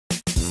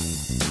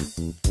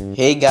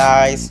Hey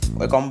guys,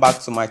 welcome back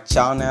to my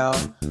channel,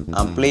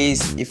 and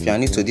please, if you are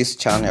new to this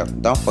channel,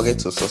 don't forget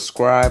to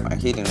subscribe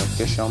and hit the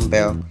notification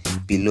bell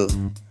below.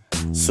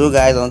 So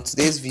guys, on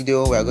today's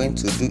video we are going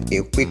to do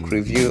a quick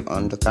review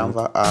on the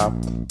Canva app,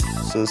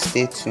 so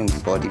stay tuned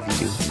for the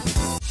video.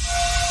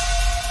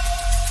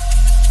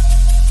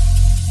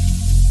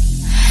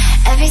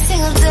 Every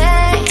single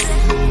day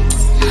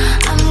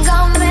I'm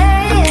gonna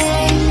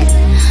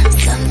make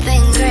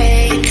something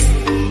great.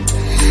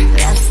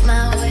 That's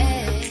my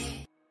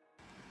way.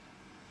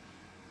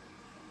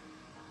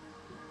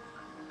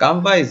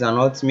 Canva is an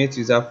ultimate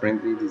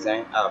user-friendly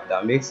design app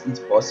that makes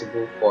it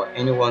possible for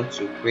anyone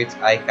to create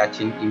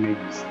eye-catching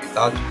images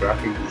without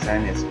graphic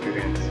design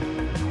experience.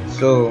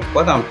 So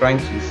what I'm trying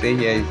to say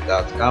here is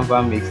that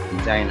Canva makes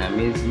design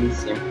amazingly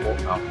simple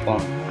and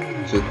fun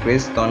to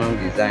create stunning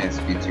designs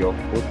with your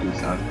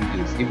photos and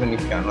videos, even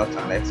if you are not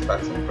an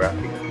expert in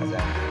graphic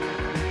design.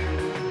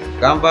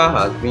 Canva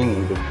has been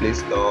in the Play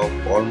Store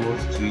for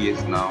almost 2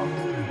 years now,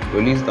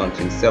 released on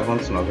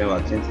 27th November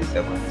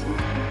 2017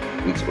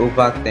 with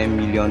over 10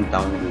 million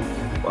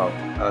downloads. Wow,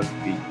 that's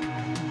big.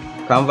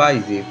 Canva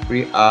is a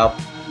free app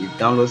with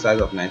download size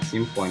of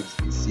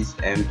 19.6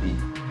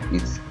 MB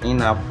with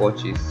in-app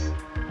purchase.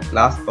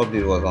 Last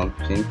update was on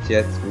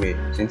 20th May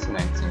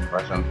 2019,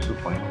 version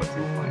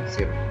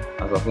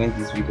 2.14.0 as of when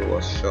this video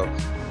was shot.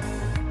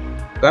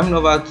 Coming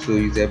over to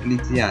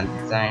usability and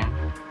design,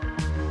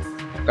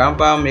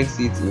 Canva makes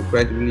it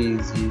incredibly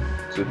easy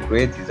to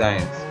create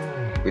designs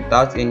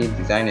without any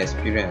design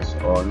experience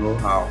or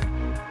know-how.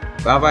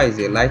 Canva is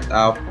a light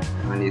app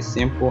and a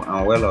simple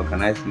and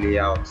well-organized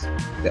layout.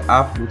 The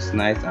app looks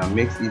nice and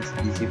makes it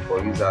easy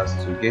for users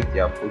to get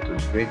their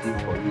photos ready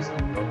for use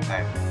in no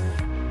time.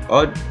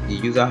 All the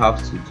user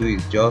has to do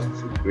is just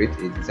to create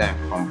a design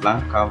from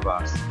blank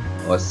canvas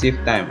or save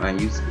time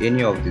and use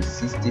any of the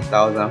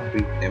 60,000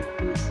 free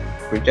templates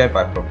created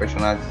by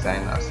professional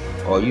designers,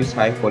 or use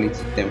high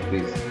quality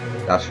templates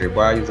that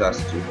require users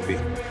to pay.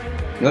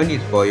 No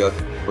need for a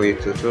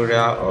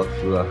tutorial or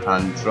to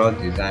hand draw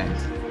designs.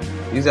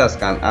 Users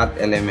can add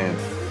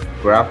elements,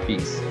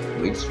 graphics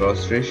with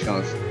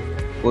illustrations,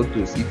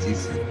 photos,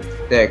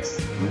 etc.,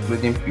 text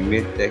including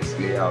pre-made text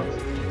layouts,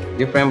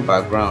 different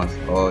backgrounds,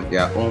 or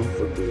their own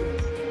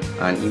photos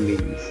and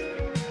images.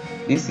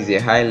 This is a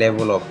high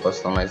level of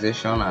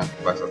customization and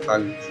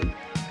versatility,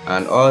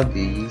 and all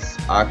these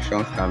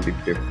actions can be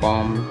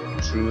performed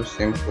through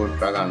simple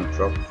drag and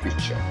drop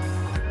feature.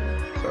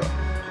 So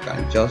you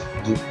can just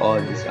do all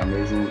these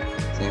amazing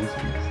things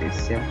with a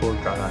simple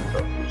drag and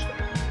drop feature.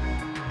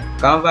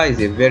 Canva is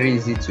a very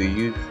easy to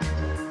use,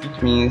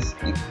 which means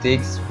it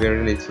takes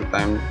very little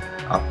time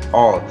at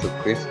all to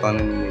create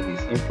stunning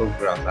images,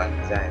 infographics,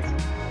 and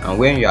designs. And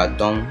when you are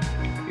done,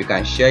 you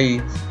can share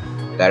it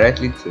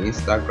directly to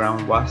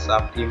Instagram,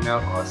 WhatsApp,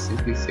 email, or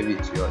simply save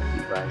it to your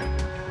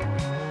device.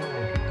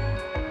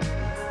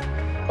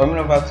 Coming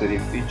over to the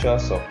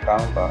features of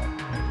Canva,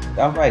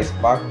 Canva is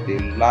packed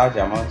with a large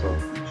amount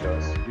of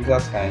features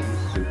users can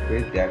use to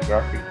create their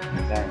graphic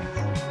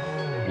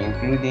designs,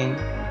 including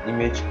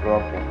image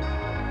cropping,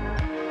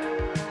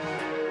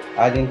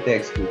 adding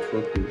text to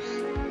photos,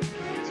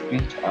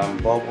 speech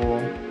and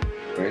bubble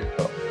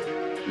creator,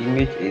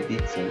 image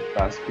editing,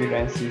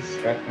 transparency,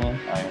 strengthening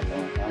and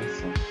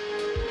enhancing,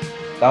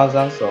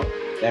 thousands of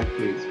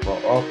templates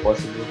for all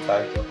possible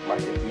types of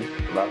marketing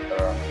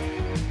collateral,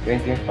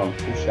 ranging from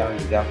social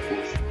media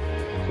posts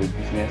to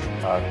business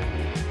cards,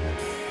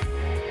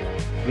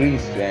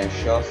 grids to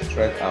ensure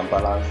strength and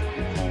balance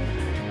between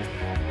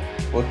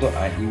photo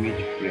and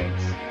image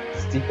frames,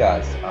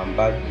 stickers and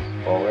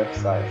badges for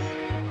websites.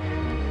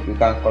 You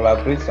can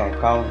collaborate on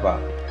Canva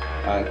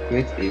and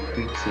create a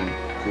quick team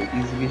to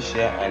easily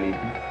share and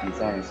edit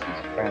designs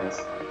with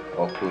friends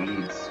or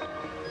colleagues.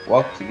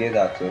 Work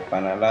together to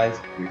finalize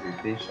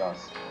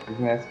presentations,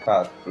 business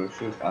cards,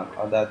 brochures, and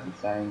other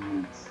design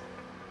needs.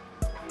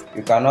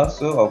 You can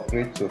also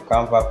upgrade to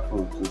Canva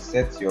Pro to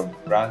set your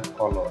brand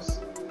colors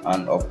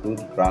and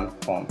upload brand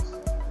fonts.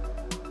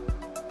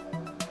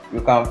 You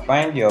can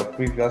find your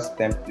previous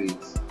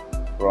templates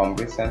from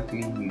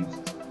recently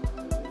used.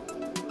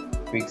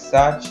 Quick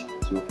search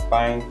to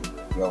find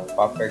your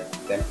perfect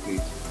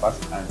template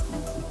fast and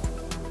easy.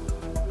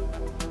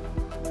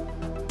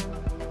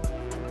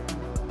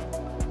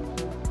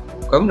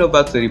 Coming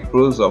over to the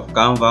pros of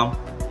Canva,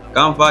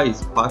 Canva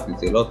is packed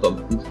with a lot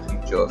of good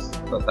features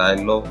that I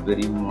love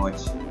very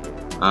much,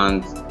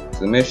 and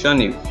to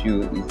mention a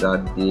few is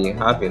that they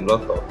have a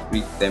lot of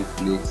free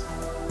templates.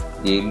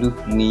 They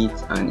look neat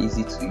and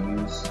easy to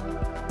use.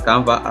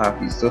 Canva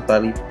app is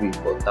totally free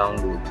for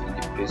download in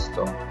the Play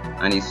Store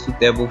and is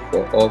suitable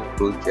for all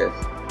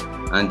projects,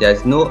 and there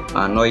is no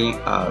annoying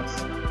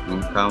ads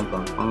in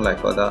Canva,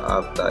 unlike other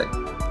apps that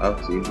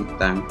have to every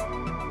time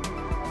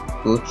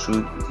go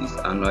through these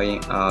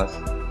annoying ads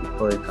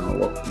before you can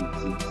work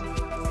with it.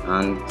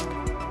 And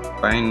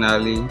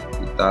finally,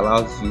 it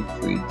allows you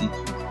to edit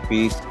with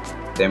paid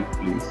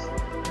templates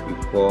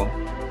before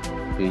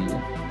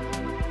paying.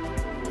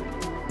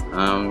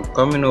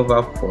 Coming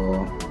over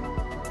for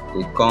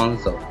the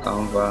cons of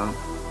Canva,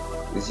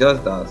 It's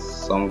just that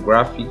some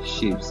graphic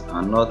shapes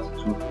are not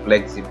too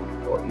flexible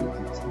for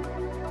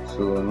editing.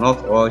 So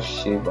not all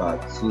shapes are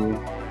too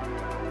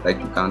like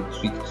you can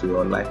tweak to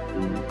your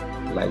liking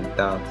like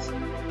that,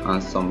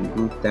 and some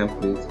good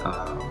templates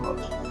are not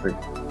free.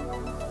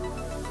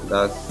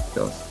 That's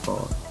just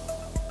all.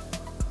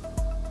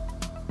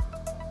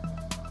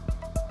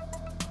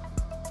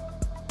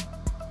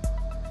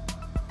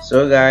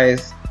 So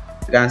guys,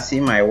 you can see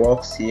my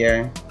works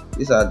here.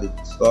 These are the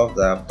stuff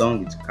that I've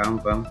done with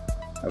Canva.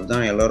 I've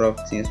done a lot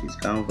of things with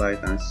Canva. You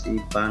can see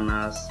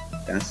banners, you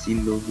can see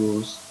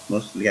logos.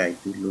 Mostly I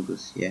do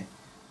logos here,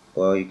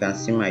 but you can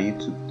see my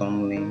YouTube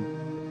thumbnail,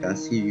 you can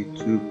see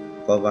YouTube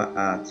cover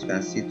art, you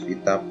can see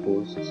Twitter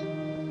posts.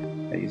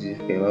 I use it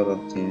for a lot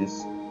of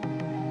things.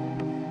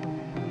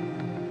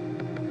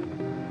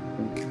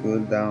 Go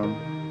down,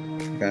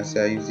 you can see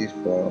I use it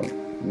for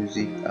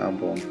music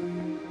album.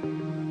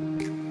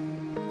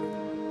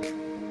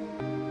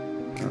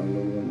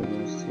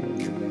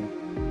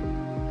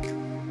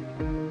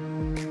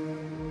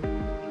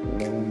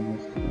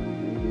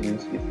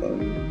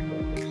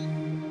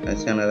 I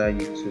see another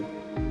YouTube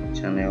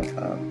channel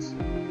art.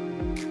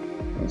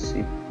 I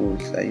see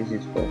posts. I use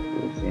it for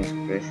posts,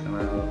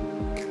 inspirational,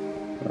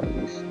 all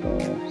these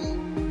stuffs,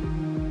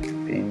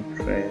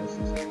 Pinterest,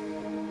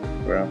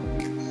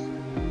 graphics,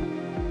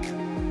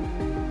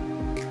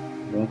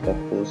 even for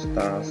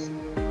posters.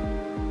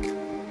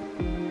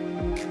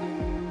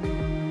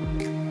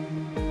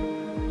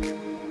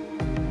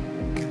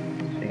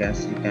 You can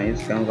see you can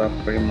use Canva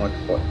pretty much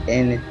for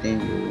anything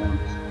you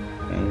want.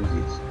 You can use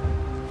it.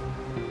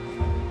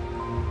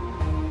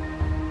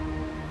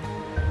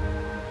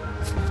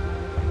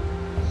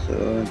 So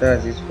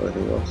that's it for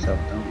the works I've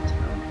done with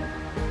Canva.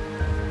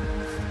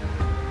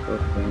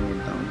 But when you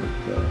download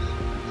yours,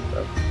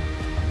 start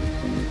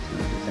using it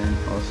and design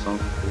awesome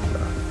cool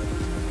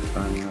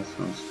banners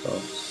and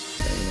stuff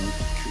that you want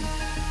to do.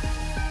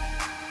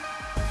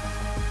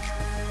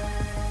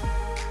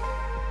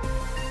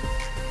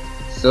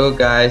 So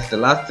guys, the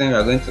last thing we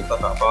are going to talk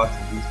about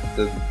in this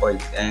video before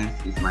it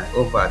ends is my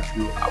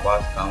overview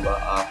about Canva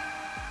app.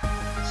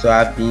 So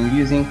I've been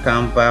using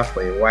Canva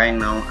for a while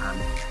now, and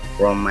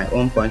from my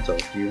own point of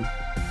view,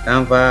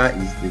 Canva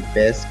is the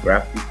best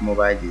graphic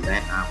mobile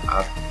design app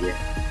out there.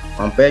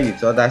 Compared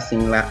with other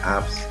similar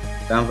apps,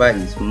 Canva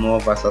is more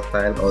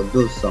versatile,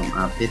 although some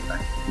are better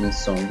in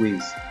some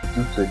ways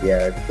due to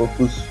their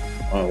focus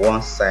on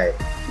one side,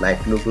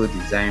 like logo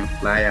design,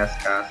 flyers,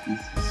 cards,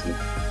 etc.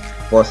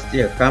 But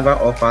still, Canva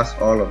offers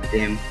all of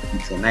them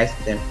with a nice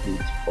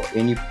template for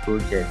any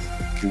project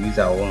the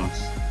user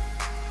wants.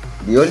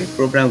 The only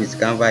problem with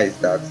Canva is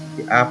that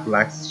the app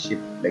lacks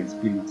shape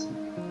flexibility.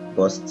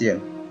 But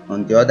still,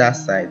 on the other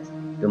side,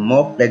 the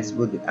more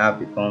flexible the app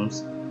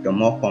becomes, the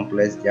more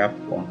complex the app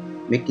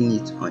becomes, making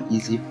it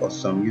uneasy for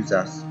some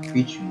users,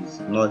 which is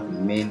not the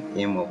main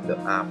aim of the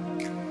app.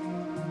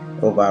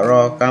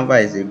 Overall,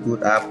 Canva is a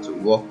good app to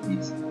work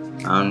with,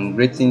 and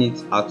rating it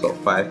out of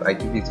 5, I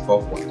give it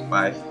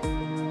 4.5.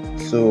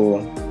 So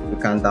you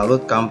can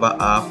download Canva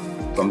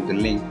app from the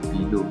link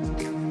below.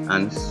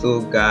 And so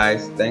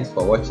guys, thanks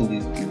for watching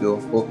this video.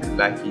 Hope you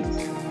like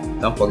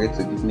it. Don't forget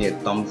to give me a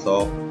thumbs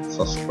up,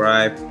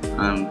 subscribe,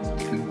 and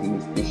click the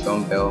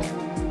notification bell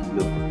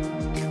below.